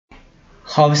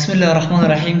خب بسم الله الرحمن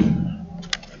الرحیم.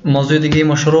 موضوع دیگه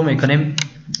ما شروع میکنیم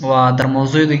و در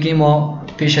موضوع دیگه ما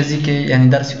پیش از اینکه یعنی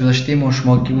درسی گذشته ما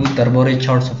شما که بود درباره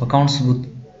چارت اف اکاونتس بود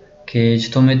که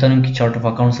چطور میتونیم که چارت اف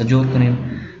اکاونتس جور کنیم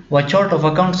و چارت اف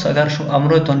اکاونتس اگر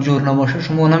امروتون جور نباشه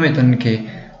شما نمیتونید که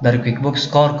در کویک بوکس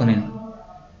کار کنین.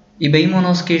 این به این معنی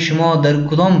است که شما در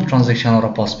کدام ترانزکشن را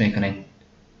پاس میکنید.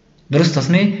 درست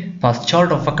است نه؟ پس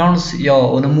چارت اف اکاونتس یا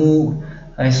اونمو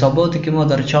حساباتی که ما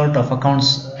در چارت اف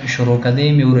اکاونتس شروع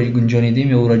کردیم یا را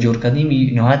گنجانیدیم یا را جور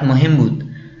کردیم نهایت مهم بود.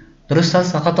 درست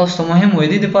است؟ فقط است مهم و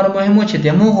دید پر مهم و چه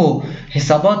دیمو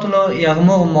حسابات لا یا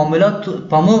مو معاملات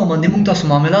پامو باندې موږ تاسو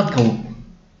معاملات کوو.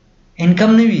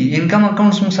 انکم نوی انکم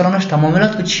اکاونتس موږ سره نشته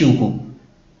معاملات کو چی وکړو.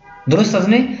 درست است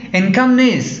نه؟ انکم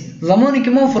نیست. زمانی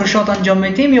که ما فروشات انجام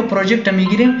میدیم یا پروژکت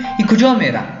میگیریم این کجا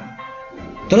میره؟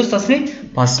 درست است نه؟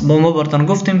 پس ما براتون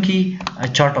گفتیم که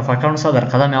چارت اف اکاونتس در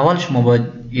قدم اول شما باید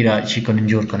ایرا چی کنین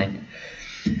جور کنین.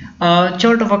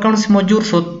 چارت اف اکاونتس ما جور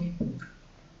شد.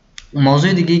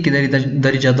 موضوع دیگه که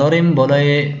در اینجا داریم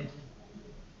بالای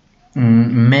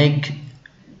میک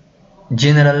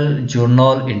جنرال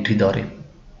جورنال انتری داریم.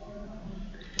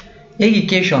 یکی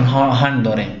کیش آن هند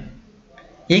داریم.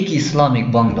 یکی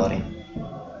اسلامیک بانک داریم.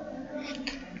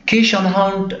 کیش آن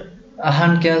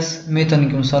هند که است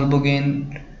میتونید که مثال بگین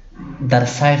در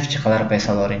سیف چقدر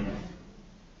پیسه داریم.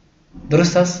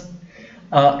 درست است؟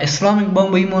 اسلامیک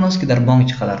بانک به این معنی است که در بانک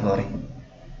چقدر داریم.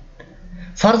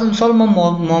 فرض مثال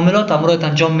ما معاملات امروز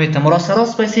انجام میتم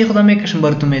راست پیسه خودم میکشم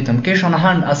براتون میتم کیش آن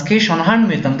هند از کیش آن هند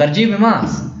میتم در جیب ما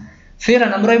است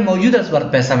فعلا امروز موجود است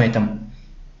برات پیسه میتم.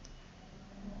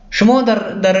 شما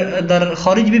در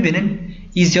خارج ببینید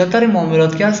این زیادتر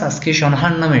معاملات که است از کیش آن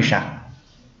هند نمیشه.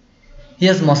 یه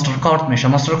از ماستر کارت میشه.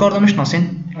 ماستر کارت میشناسین؟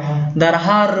 در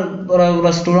هر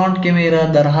رستوران که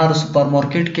میره، در هر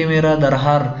سوپرمارکت که میره، در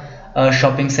هر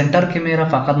شاپینگ سنتر که میره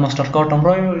فقط ماستر کارت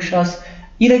امروز است.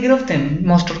 ایره گرفتیم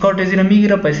ماستر کارت از ایره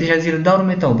میگیره پیسهش از ایره دار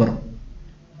میته و برو.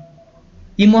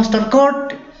 این ماستر کارت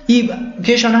این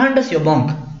کیش آن هند است یا بانک؟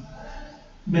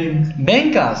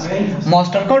 بانک است.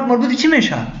 ماستر کارت مربوط چی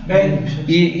میشه؟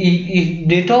 ای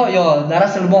دیتا یا در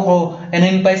اصل ما خو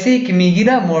این پیسه که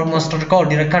میگیره ماستر کارت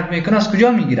دیره کارت میکنه از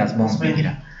کجا میگیره؟ از بانک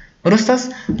میگیره. درست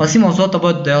است؟ پس این موضوعات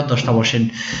باید یاد داشته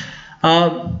باشین.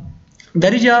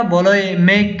 در اینجا بالای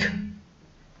میک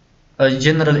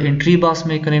جنرال انتری باس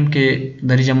میکنیم که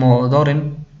در اینجا ما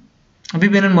داریم.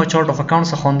 ببینید ما چارت اف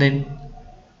اکاونتس خواندیم.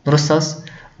 درست است؟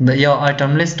 یا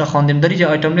آیتم لیست خواندیم. در اینجا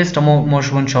آیتم لیست ما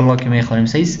شما ان شاء الله که میخوانیم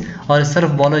صحیح است. آره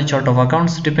صرف بالای چارت اف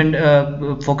اکاونتس دیپند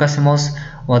فوکس ماست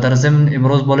و در ضمن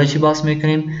امروز بالای چی باس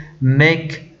میکنیم؟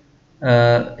 میک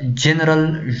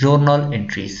جنرال جورنال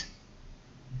انتریز.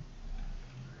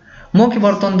 ما که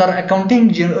براتون در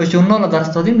اکاونتینگ جورنال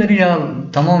درس دادیم در اینجا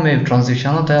تمام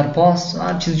ترانزکشنات هر پاس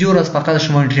هر چیز جور است فقط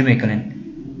شما انتری میکنین.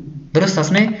 درست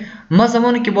است نه؟ ما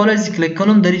زمانی که بالای از کلیک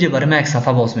کنم در اینجا برای من یک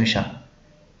صفحه باز میشه.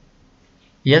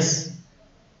 یس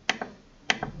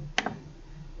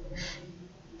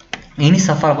اینی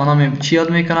صفحه به نام چی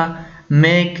یاد میکنه؟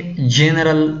 میک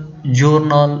جنرال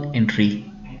جورنال انتری.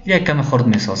 یک کم خرد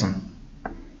میسازم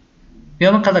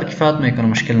یا من قدر کفایت میکنه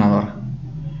مشکل نداره.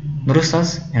 درست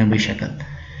است؟ یعنی به شکل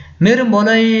میرم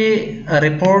بالای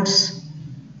ریپورتس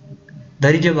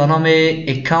در اینجا به نام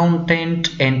اکاونتنت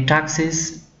اند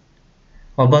تاکسز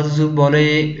و بعد از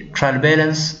بالای ترایل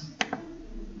بیلنس.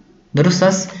 درست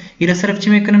است؟ این صرف چی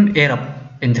میکنیم؟ ای را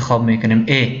انتخاب میکنیم.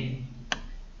 ای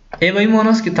به این معنی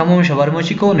است که تمامش برای ما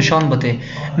چی کو نشان بده.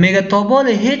 میگه تا بال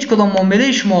هیچ کدام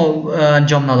معامله شما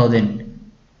انجام ندادین.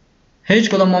 هیچ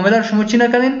کدام معامله شما چی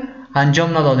نکردین؟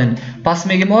 انجام ندادین. پس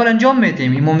میگیم آل انجام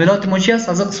میدیم. این معاملات ما چی است؟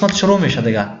 از قسمت شروع میشه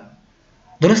دیگه.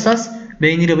 درست است؟ به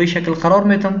اینی رو به شکل قرار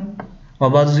میدم و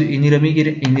بعد از اینی رو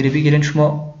میگیرین. اینی رو بگیرین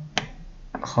شما.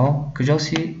 خب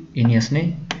کجاسی؟ اینی است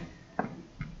نه؟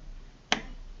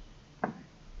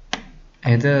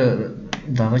 ایده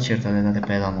داغه چرته داده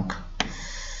پیدا مک.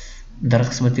 در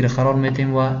قسمتی رو قرار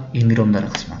میدیم و اینی رو در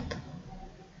قسمت.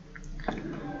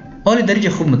 حالی در اینجا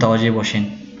خوب متوجه باشین.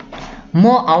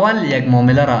 ما اول یک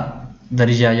معامله را در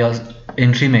اینجا یا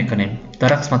انتری میکنیم. در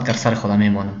قسمت کرسر خودم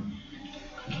میمانم.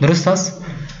 درست است؟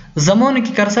 زمانی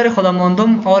که کرسر خودم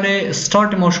ماندم حال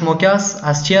استارت ما شما که است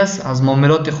از چی است؟ از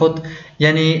معاملات خود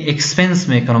یعنی اکسپنس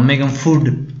میکنم. میگم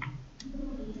فود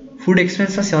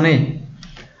اکسپنس است یا نه؟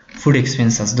 فود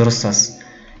اکسپنس است. درست است؟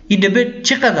 این دبیت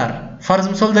چقدر؟ فرض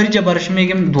مثال در اینجا برش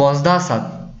میگم 1200.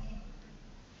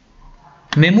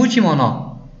 میمو چی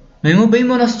مانا؟ میمو به این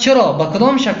معنی است چرا؟ با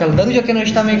کدام شکل؟ در اونجا که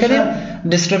نوشته میکردیم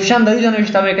دیسکریپشن در اونجا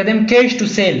نوشته میکردیم کیش تو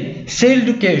سیل، سیل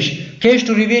تو کیش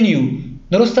تو ریونیو.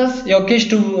 درست است؟ یا کیش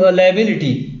تو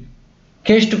لایبیلیتی،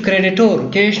 کیش تو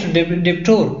کردیتور، کیش تو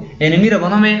دبیتور. یعنی میره به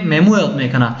نام میمو یاد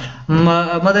میکنه.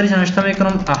 ما در اینجا نوشته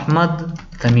میکنم احمد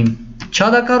تمیم چا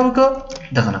دا کار وکړ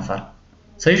دغه نفر.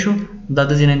 صحیح شو. دا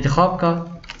د زین انتخاب کا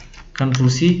کنترل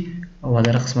سی و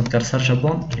در قسمت کرسر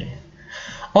شبون.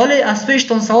 حالا از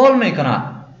پیشتون سوال میکنه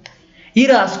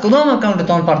ایره از کدام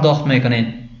اکانتتان پرداخت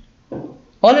میکنین.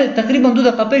 حالا تقریبا 2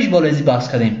 دقیقه پیش بالایزی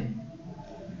بحث کردیم.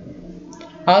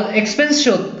 از اکسپنس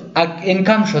شد،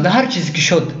 اینکم شد، هر چیزی که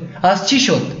شد از چی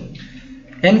شد؟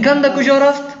 اینکم در کجا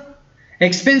رفت؟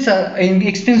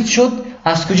 اکسپنس شد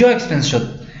از کجا اکسپنس شد؟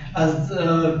 از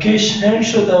کش هند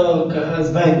شد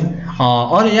از بانک.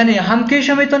 آره یعنی هم کش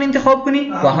هم میتونی انتخاب کنی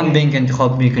و هم بانک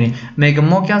انتخاب میکنی. میگم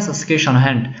ما که از کش آن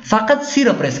هند فقط سی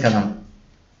را پرس کردم.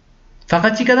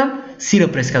 فقط چی کردم؟ سی را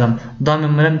پرس کردم. دام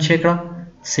مرم چک را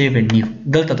سیو اند نیو.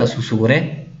 دلتا تاسو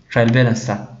سوگوره ترایل بیلنس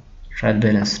تا ترایل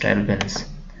بیلنس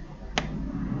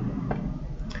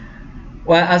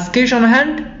و از کش آن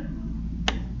هند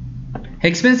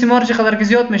اکسپنس ما چه قدر که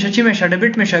زیاد میشه چی میشه؟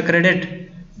 دبیت میشه کردیت؟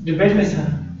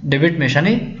 دبیت میشه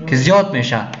نه که زیاد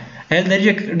میشه. هل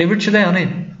درجه دبیت شده یا نه؟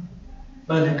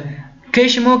 بله.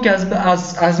 کش ما که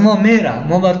از ما میره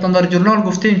ما براتون در جورنال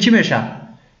گفتیم چی میشه؟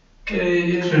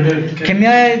 که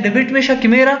میای دبیت میشه که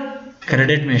میره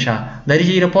کردیت میشه.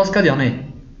 درجه ایره پاس کرد یا نه؟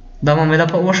 دما میله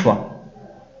وشوا.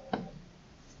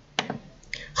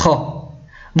 خب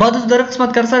بعد از در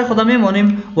قسمت کرسر خدا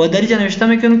میمانیم و درجه نوشته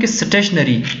میکنیم که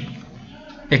ستیشنری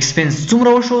اکسپنس څومره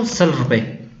وشو 100 روپۍ.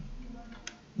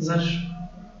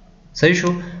 صحیح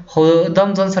شو. خو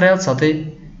دم ځان سره یاد ساتئ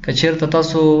که چیرته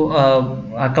تاسو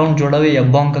اکاونټ جوړوئ یا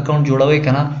بانک اکاونټ جوړوئ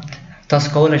کنه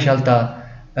تاسو کولی شئ هلته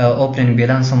اوپننګ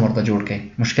بیلانس هم ورته جوړ کړئ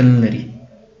مشکل نه لري.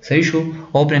 صحیح شو.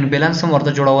 اوپننګ بیلانس هم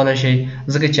ورته جوړولی شئ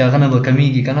ځکه چې هغه نه به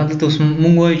کمیږي کنه. دلته اوس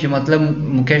مونږ وایو چې مطلب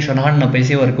کیش آن هینډ نه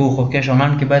پیسې ورکوو خو کیش آن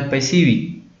هینډ کې باید پیسې وي.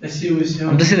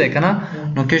 همداسې دی کنه.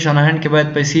 نو کیش آن هینډ کې باید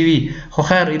پیسې وي. خو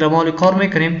خیر ایره ما کار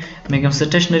میکنیم. میگم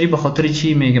ستیشنری به خاطر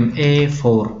چی میگم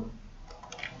A4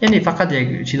 یعنی فقط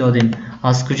یک چی دادیم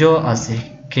از کجا؟ از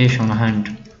کیش آن هند.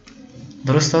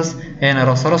 درست است؟ این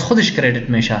راست راست خودش کردیت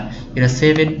میشه. ایره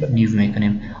سیو نیو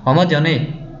میکنیم. آمد یا نه؟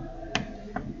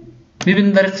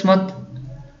 ببینید در قسمت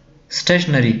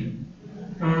ستیشنری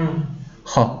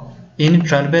خب این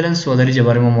ترایل بیلنس و در اینجا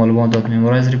برای ما معلومات داد.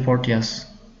 میمورایز ریپورت یس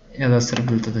یا صرف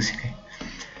دلتا دستی که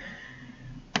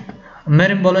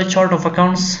میریم بالای چارت آف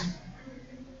اکاونتس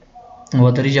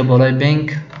و در اینجا بالای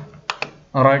بانک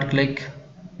رایت کلیک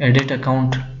edit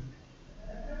account.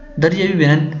 در اینجا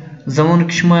ببینید زمان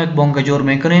که شما یک بانک جور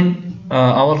میکنین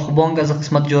اول خب بانک از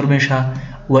قسمت جور میشه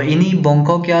و اینی بانک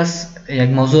ها که از یک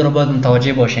موضوع را باید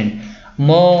متوجه باشین.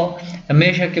 ما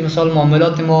میشه که مثال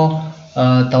معاملات ما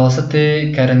توسط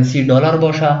کرنسی دلار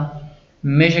باشه،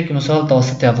 میشه که مثال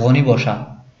توسط افغانی باشه.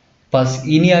 پس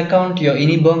اینی اکاونت یا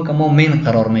اینی بانک ما مین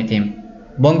قرار میتیم.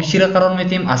 بانک چی را قرار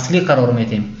میتیم؟ اصلی قرار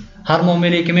میتیم. هر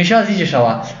معامله که میشه از اینجا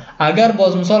شود. اگر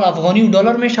باز مثال افغانی و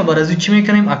دلار میشه بر از چی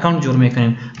میکنیم؟ اکاونت جور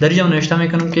میکنیم. در اینجا نوشته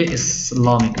میکنیم که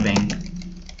اسلامیک بانک.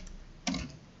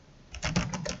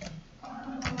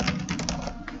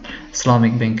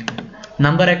 اسلامیک بانک.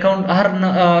 نمبر اکاونت هر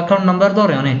اکاونت نمبر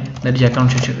داره یا نه؟ در اینجا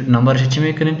اکاونت نمبرش چی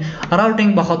میکنین؟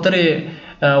 راوتینگ به خاطر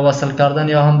وصل کردن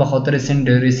یا هم به خاطر سند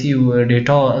ریسیو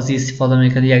دیتا از استفاده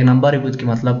میکنید. یک نمبری بود که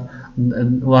مطلب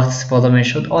وقت استفاده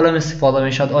میشد عالم استفاده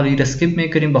میشد آلی را اسکیپ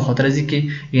میکنیم به خاطر از اینکه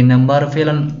این نمبر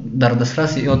فعلا در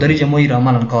دسترس یا در اینجا ما را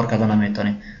عملا کار کردن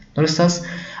نمیتونیم. درست است؟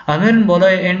 امرین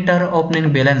بالای انتر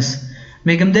اوپنینگ بیلنس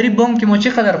میگم در این بانک ما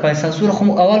چقدر پیسه سور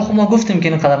اول خب ما گفتیم که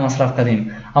اینقدر مصرف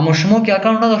کردیم اما شما که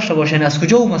اکاونت نداشته باشین از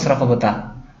کجا او مصرف بوده؟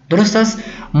 درست است؟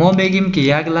 ما بگیم که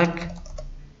 1 لک.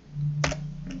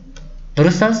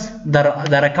 درست است؟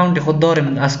 در اکاونت خود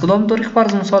داریم. از کدام تاریخ؟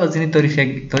 فرض مثال از این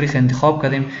تاریخ انتخاب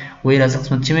کردیم و این از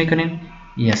قسمت چی میکنیم؟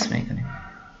 یس میکنیم.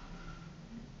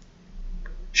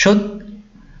 شد؟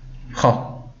 خب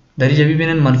در اینجا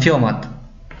ببینین منفی آمد.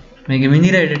 میگم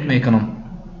اینی را ایدیت میکنم.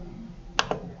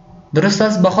 درست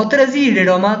است؟ به خاطر از این ایدیت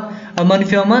آمد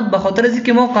منفی آمد به خاطر از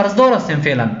اینکه ما قرضدار هستیم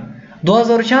فعلا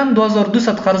 2000 چند 2200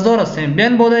 قرضدار هستیم.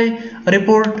 بیان بالای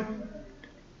ریپورت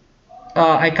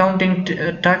accounting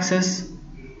taxes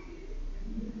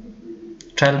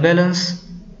trial balance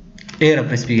ایر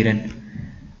پرس بگیرین.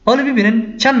 حالا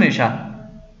ببینین چند میشه؟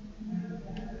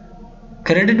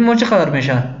 کردیت ما چقدر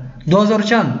میشه؟ 2000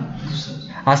 چند؟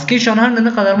 از کیش آن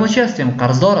هند قدر ما چی هستیم؟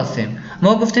 قرضدار هستیم.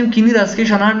 ما گفتیم که نیر از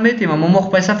کیش آن هند میتیم اما ما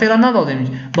پیسه فعلا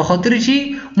ندادیم. به خاطر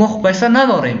چی؟ ما پیسه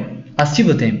نداریم. از چی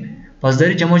بتیم؟ پس در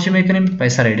اینجا ما چی میکنیم؟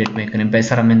 پیسه را ایدیت میکنیم.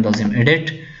 پیسه را مندازیم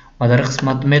ایدیت و در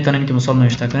قسمت میتونین که مثال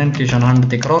نوشته کنین کیش آن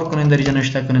هند تکرار کنین در اینجا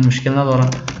نوشته کنین مشکل نداره.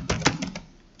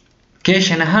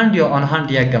 کیش آن هند یا آن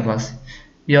هند یک گپ است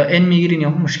یا این میگیرین یا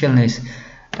مشکل نیست.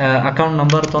 اکانت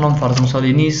نمبر تانم فرض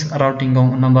مثالی نیست، راوتینگ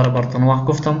نمبر براتون وقت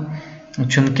گفتم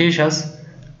چون کش است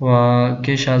و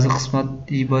کش از قسمت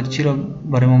ای باید چی را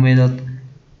برای ما میداد.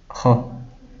 خب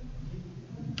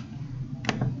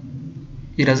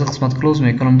این از قسمت کلوز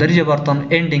میکنم. در اینجا براتون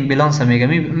اندینگ بالانس میگه،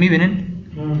 میبینین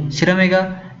چی را میگه؟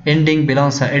 اندینگ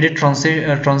بالانس. ادیت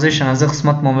ترانزیشن از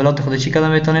قسمت معاملات خود چی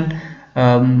کدام میتونین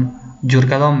جور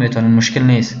کدام میتونین، مشکل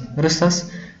نیست. درست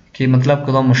است که مطلب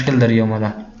کدام مشکل داری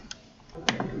آمده.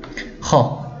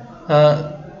 خب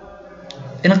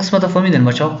این قسمت فهمیدین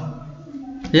بچه‌ها؟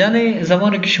 یعنی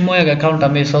زمانی که شما یک اکانت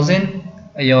هم میسازین،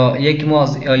 یا یکی ما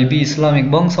از آی بی اسلامیک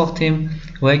بانک ساختیم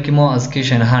و یکی ما از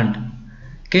کش ان هند.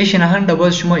 کش ان هند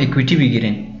باید شما اکویتی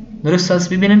بگیرین. درست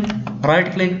است؟ ببینین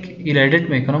رایت کلیک ایره ادیت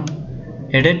میکنم،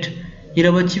 ادیت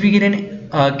ایره باید چی بگیرین؟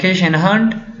 کش ان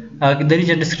هند. در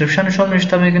اینجا دیسکریپشنشون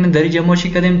نوشته میکنین. در اینجا ما چی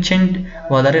کردیم؟ چند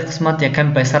و در قسمت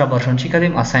یکم پیسه را برشان چی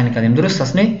کردیم؟ اساین کردیم. درست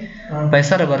است نه؟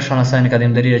 پیسه را برشان اساین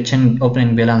کردیم در اینجا چند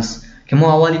اوپنینگ بالانس که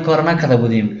ما اولی کار نکرده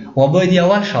بودیم و باید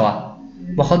اول شود.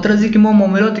 به خاطر از اینکه ما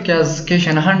معاملاتی که از کش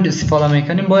ان هند استفاده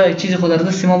میکنیم باید یک چیزی خود در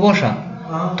دست ما باشه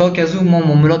تا که از اون ما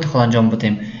معاملات خود انجام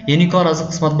بدیم. یعنی کار از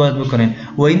قسمت باید بکنین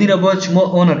و اینی را باید شما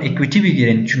اونر اکویتی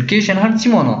بگیرین. چون کش ان هند چی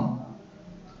مانا؟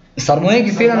 سرمایه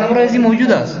که فعلا امروزی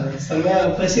موجود است.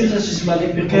 سرمایه پیسې چې مالی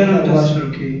پیکر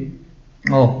شروع کی.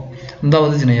 اوه دا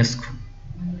واسه نیست.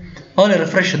 حالا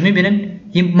رفرش شد، میبینین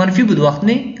این منفی بود وقت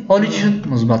نه، حالا چی شد؟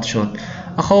 مثبت شد.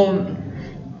 خب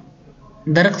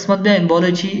در قسمت بیاین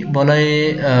بالای چی؟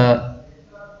 بالای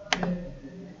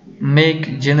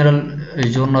میک جنرال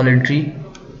جورنال انتری.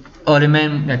 حالا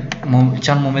من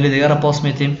چند معامله دیگر را پاس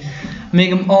میتیم.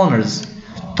 میگم آنرز.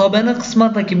 تا به این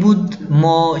قسمت که بود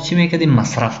ما چی میکردیم؟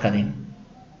 مصرف کردیم.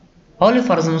 حالا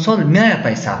فرض مثال میای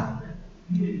پیسه،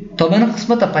 تا به این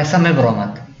قسمت پیسه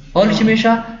میبرامد. حالا چی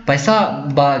میشه؟ پیسه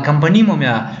با کمپانی ما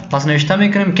میاد، پس نوشته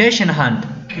میکنیم کش ان هند.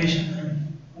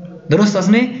 درست است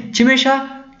نه؟ چی میشه؟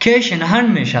 کش ان هند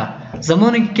میشه.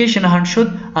 زمانی که کش ان هند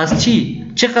شد از چی؟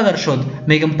 چقدر شد؟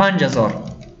 میگم 5000.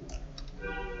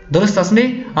 درست است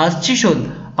نه؟ از چی شد؟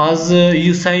 از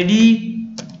یوسایدی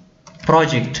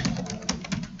پروژکت.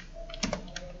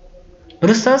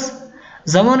 درست است؟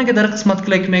 زمانی که در قسمت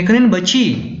کلیک میکنین با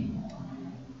چی؟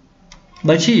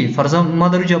 با چی؟ فرضاً ما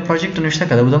در اینجا پروژکت نوشته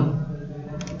کرده بودم.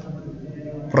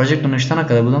 پروژکت نوشته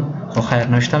نکرده بودم. خب خیر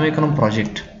نوشته میکنم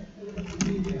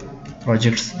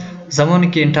پروژکتس. زمانی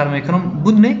که انتر میکنم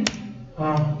بود نه؟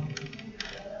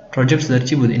 پروژکتس در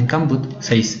چی بود؟ اینکم بود.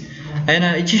 صحیح.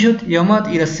 اینا چی شد؟ یا اومد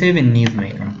ایرا سیو نیو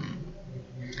میکنم.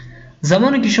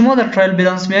 زمانی که شما در ترایل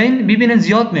بالانس میایین ببینید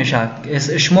زیاد میشه.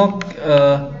 شما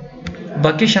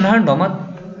با کش ان هند آمد.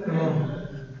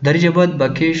 در اینجا باید با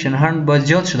کش ان هند باید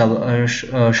زیاد شده.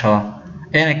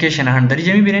 اینا کش ان هند در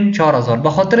اینجا میبینین 4000. به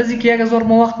خاطر از اینکه 1000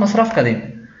 ما وقت مصرف کردیم.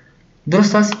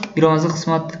 درست است؟ ایران از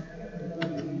قسمت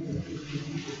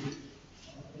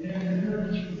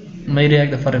میره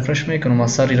یک دفعه رفرش میکنم و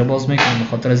سری را باز میکنم به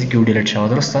خاطر از اینکه او دیلیت شود.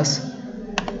 درست است؟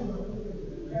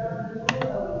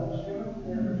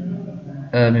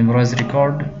 میمورایز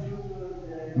ریکارد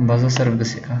بازا سرو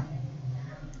دسیکا.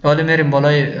 حالا میریم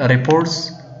بالای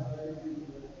ریپورتس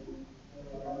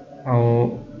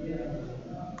او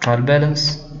ترایل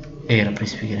بالانس ای را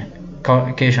پریس بگیرن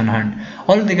کش ان هند.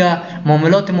 حالا دیگه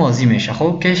معاملات ما ازی میشه.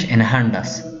 خب کش ان هند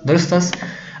است. درست است؟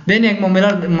 بین یک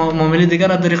معامله دیگر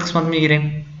را در قسمت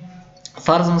میگیریم.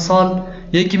 فرض مثال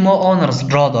یکی ما آنرز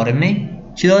درا داریم. نه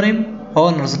چی داریم؟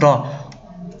 آنرز درا.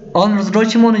 آنرز درا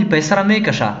چی معنی؟ پیسه را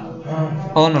میکشه.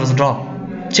 آنرز درا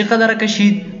چقدر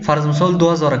کشید؟ فرض مثال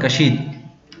 2000 کشید.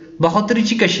 به خاطر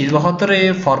چی کشید؟ به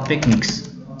خاطر فار پیکنیکس.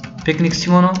 پیکنیکس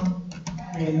چی معنی؟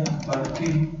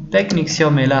 پیکنیکس یا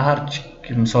میله هر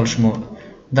که مثال شما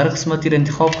در قسمتی را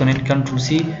انتخاب کنین. کنترل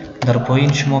سی در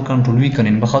پایین شما کنترل وی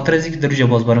کنین. به خاطر از اینکه در اینجا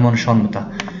باز برای ما نشان بده.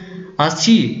 از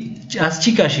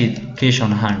چی کشید؟ کش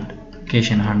ان هند.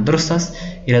 کش ان هند. درست است؟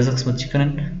 این از قسمت چی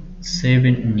کنین؟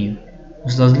 سیو نیو.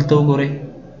 استاد دلته وګورئ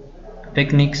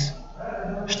پیکنیکس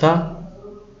شته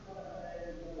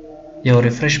یو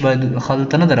ریفرش باید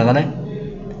خالته نه درغلی.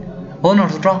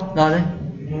 اونرز درا داده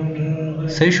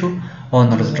صحیح شو.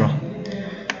 اونرز درا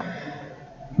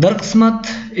در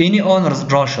قسمت اینی اونرز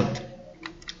درا شد.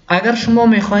 اگر شما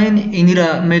میخواین اینی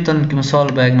را میتونین که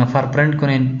مثال به یک نفر پرینت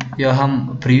کنین یا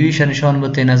هم پریویش نشان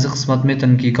بدین. از قسمت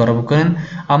میتونین که کارو بکنین.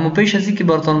 اما پیش از اینکه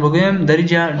براتون بگویم در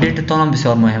اینجا دیت تان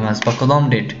بسیار مهم است. با کدام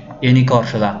دیت یعنی کار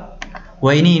شده و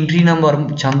اینی انتری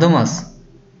نمبر چندم است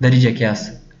در اینجا کی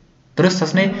است. درست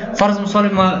است نه؟ فرض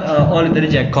مثال ما آل در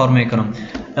اینجا کار میکنم.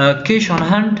 کش آن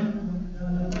هند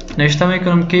نوشته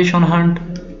میکنم کش آن هند.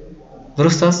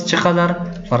 درست است؟ چقدر؟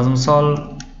 فرض مثال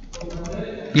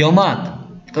یا آمد.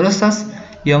 درست است؟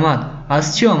 یا آمد.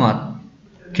 از چی آمد؟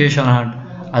 cash on hand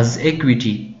as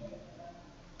equity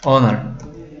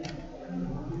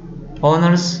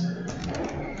owner's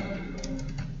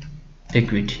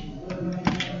equity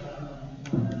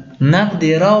نقد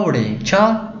راوړي چا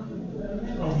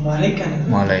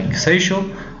مالک صحیح شو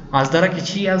از درک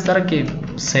چی از درک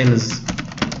سیلز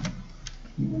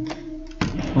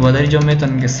و در اینجا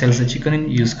میتونن که سیلز چی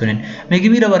کنین یوز کنین میگه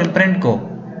میره برای پرینت کو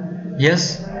یس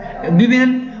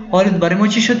ببینن اور برای ما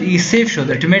چی شد ای سیو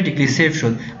شد اتوماتیکلی سیو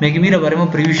شد میگه میره برای ما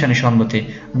پریویو نشان بته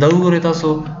دا وګورئ تاسو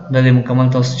د مکمل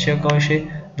تاسو چی کوئ شي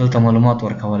دلته معلومات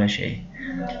ورکول شي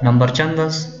نمبر چند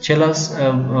است 40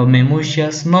 میموش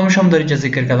است نامش هم در اینجا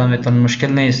ذکر کردم میتون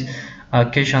مشکل نیست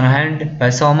کیش آن هند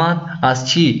پیسه آمد از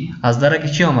چی از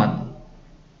درک چی آمد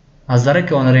از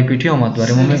درک اونر اکویتی آمد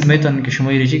برای ما میتونن که شما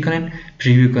ایره چی کنین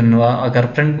پریویو کنین و اگر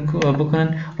پرینت بکنین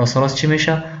راست چی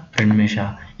میشه پرینت میشه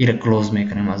ایره کلوز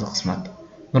میکنیم از قسمت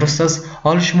درست است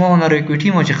حالا شما اونر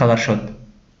اکویتی ما چه قدر شد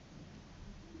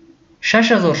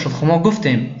 6000 شد خب ما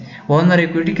گفتیم و اونر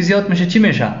اکویتی که زیاد میشه چی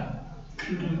میشه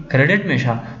کردیت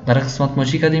میشه در قسمت ما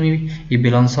چی کردیم این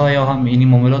بیلانس ها یا هم اینی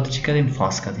معاملات چی کردیم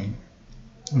فاس کردیم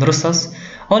درست است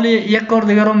حالا یک کار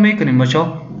دیگر هم میکنیم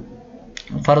بچا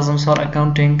فرض مثال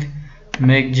اکاونتینگ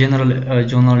میک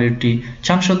جنرال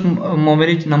چند شد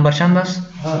معامله نمبر چند است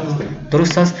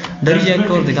درست است در یک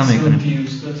کار دیگر میکنیم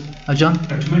جان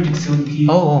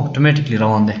اتوماتیکلی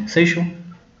روان ده صحیح شو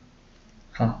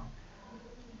ها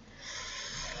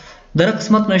در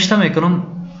قسمت نوشته میکنم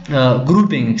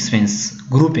گروپینگ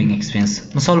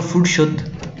اکسپنس مثال فود شد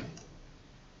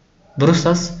درست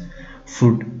است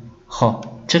فود خب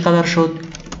چقدر شد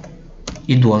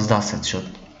این 1200 شد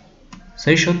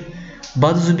صحیح شد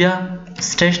بعد از بیا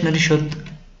استیشنری شد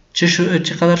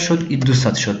چقدر شد این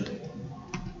 200 شد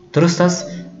درست است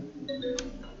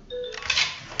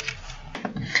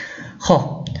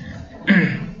خب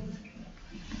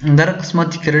در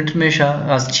قسمتی کردیت میشه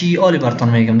از چی آلی برتان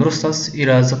میگم درست است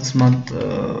ایره از قسمت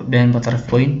بیان به طرف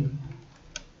پایین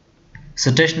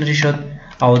ستیشنری شد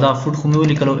او دا فود خو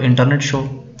میولی کلو انترنت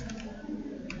شو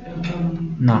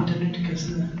نه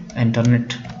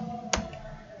انترنت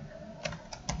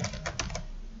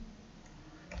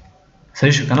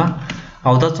صحیح شو کنه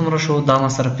او دا څومره شو دا ما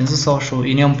سره 500 شو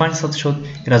اینی هم 500 شد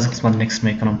ایره از قسمت نیکس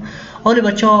میکنم آلی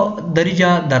بچه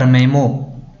دریجه در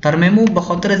میمو به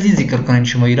خاطر ازی ذکر کنین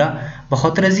شما ایره به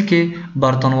خاطر ازی که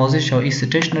برتانوازی شو ای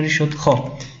ستیشنری شد خب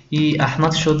ای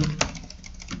احمد شد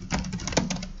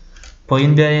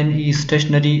پایین بیاین ای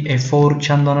ستیشنری A4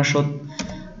 چندانه شد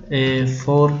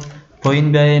A4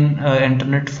 پایین بیاین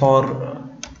انترنت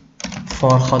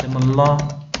فار خادم الله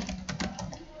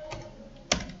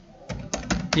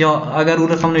یا اگر او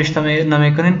رقم نوشته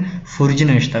نمیکنین فورجی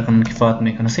نوشته کنین کفایت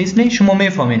میکنه صحیح نه شما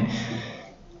میفهمین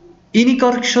اینی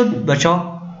کار شد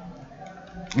بچا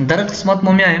در قسمت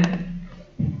ما میایم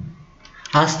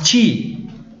از چی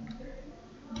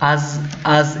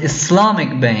از اسلامیک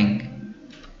بانک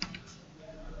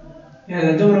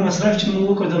یعنی دوباره مصرف چی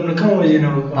مو کردم نکم وجه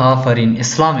نو آفرین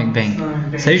اسلامیک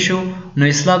بانک صحیح شو نو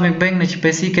اسلامیک بانک نه چې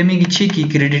پیسې کمیږي چی کی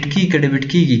کریډیټ کی که ډیبټ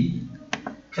کیږي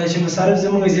چې مصارف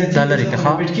زموږ زیات دلاري که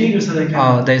ها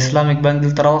د اسلامیک بانک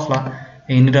دلته راوخله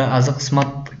این را از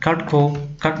قسمت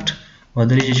کټ و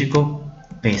درې چې کو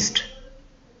پیسټ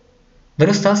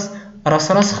درست است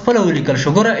راس خپل ولیکل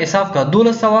شو ګوره حساب کا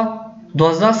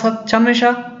 1200 چند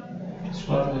میشه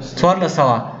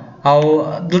 1400 او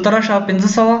دلته راشه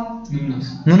 500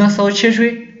 900 چه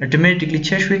شوي اتوماتیکلی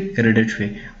چه شوي کریډیټ شوي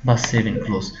بس سیوینګ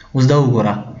کلوز اوس دا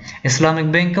وګوره اسلامیک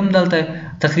بانک هم دلته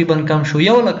تقریبا کم شو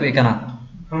 1 لک وی کنه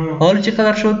حال چه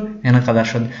قدر شد یعنی قدر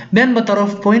شد بیان به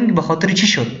طرف پوینت به خاطر چی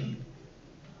شد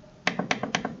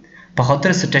به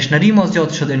خاطر ستیشنری ما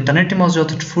زیاد شد اینترنت ما زیاد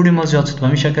شد فود ما زیاد شد به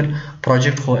این شکل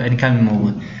پروژکت خو انکم ما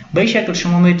بود به این شکل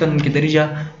شما میتونین که در اینجا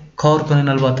کار کنین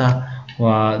البته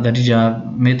و در اینجا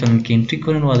میتونین که انتری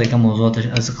کنین و دیگه موضوعات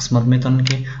از قسمت میتونین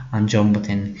که انجام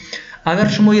بدین اگر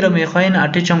شما ایرا میخواین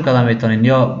اتچ هم کلا میتونین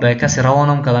یا به کسی روان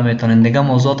هم کلا میتونین دیگه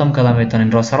موضوعات هم کلا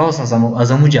میتونین راست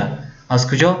از اموجا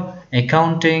از کجا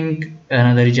اکاونتینگ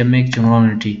در اینجا میک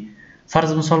جنرالنتی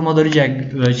فرض مثال ما در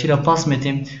اینجا چی را پاس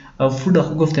میتیم فود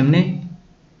خو گفتم نه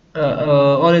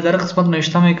آره در قسمت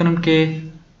نوشته میکنم که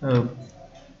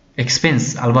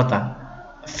اکسپنس البته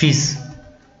فیس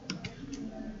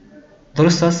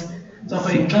درست است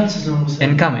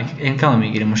انکام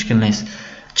میگیریم مشکل نیست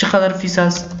چقدر فیس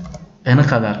است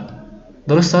اینقدر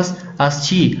درست است از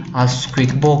چی از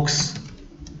کویک بوکس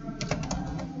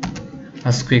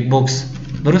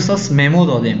درست است میمو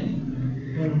دادیم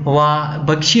و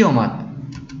با کی اومد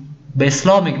به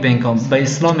اسلامیک بانک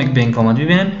اومد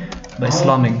ببینن به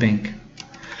اسلامیک بانک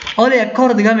حالا یک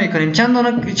کار دیگه میکنیم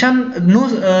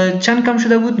چند کم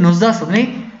شده بود 1900 نه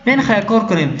این خیلی کار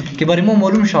کنیم که برای ما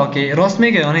معلوم شود که راست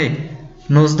میگه یا نه.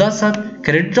 1900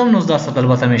 کردیت هم 1900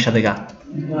 البته میشه دیگه.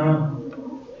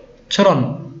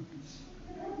 چرا؟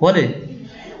 ولی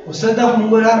استاد دا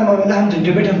موږ هر معامله هم د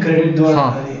ډیبټ هم کریډټ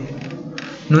دوه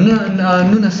نو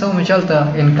 900 میچالته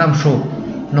انکم شو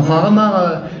نو خو هغه ما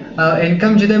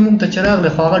انکم چې د موږ ته چراغ له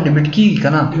خو هغه ډیبټ کیږي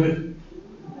کنه.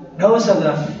 نو استاد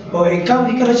او انکم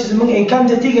کې کله چې زموږ انکم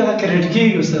زیاتېږي هغه کریډټ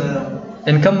کیږي استاد.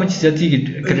 انکم چې زیاتېږي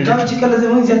انکم چې کله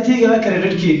زموږ زیاتېږي هغه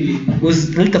کریډټ کیږي. اوس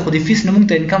دلته خو د فیس نه موږ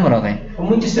ته انکم راغی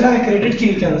موږ چې سره کریډټ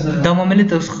کیږي کنه استاد. دا معامله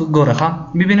ته ګوره ها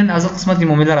ببینن از قسمت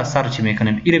معامله را سر چی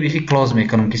میکنیم ایره بیخی کلوز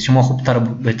میکنم که شما خوب تر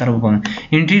بهتر بکنم.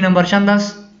 انتری نمبر چند است؟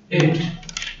 8.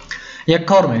 یک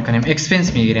کار میکنیم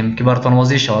اکسپنس میگیریم که براتون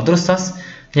واضح شود. درست است؟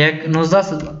 یک 19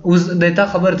 اوز دیتا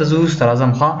خبر ته زوست تر ازم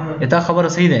ها دیتا خبر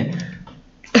صحیح ده.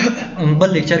 بل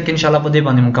لیکچر که انشالله په دې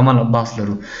باندې مکمل بحث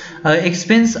لرو.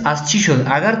 اکسپنس از چی شد؟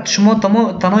 اگر شما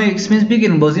تنها اکسپنس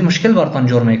بگیرین بازی مشکل براتون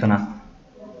جور میکنه.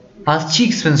 از چی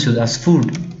اکسپنس شد؟ از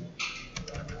فود.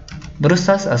 درست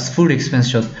است؟ از فود اکسپنس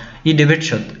شد. این دیبیت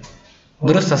شد.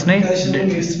 درست است نه؟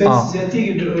 اکسپنس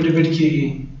زیاتېږي ډیبټ کیږي.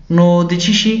 نو د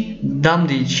چی شي؟ دام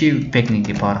د چی پیکنیک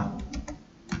دی پاره.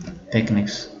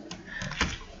 پیکنیکس.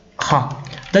 ها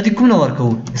دا د کوم نو ورکو؟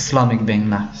 اسلامیک بانک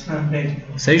نه.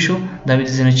 صحیح شو؟ دا ویل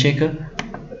زنه چک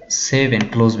سیو اند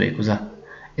کلوز بکوزا.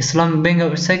 اسلامیک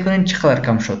بانک صحیح کنین چقدر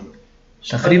کم شد؟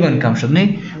 تقریبا کم شد نه؟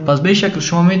 پس به شکل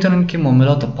شما میتونین که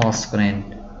معاملات پاس کنین.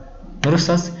 درست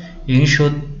است؟ یعنی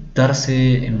شد درس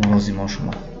امروزی ما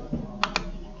شما.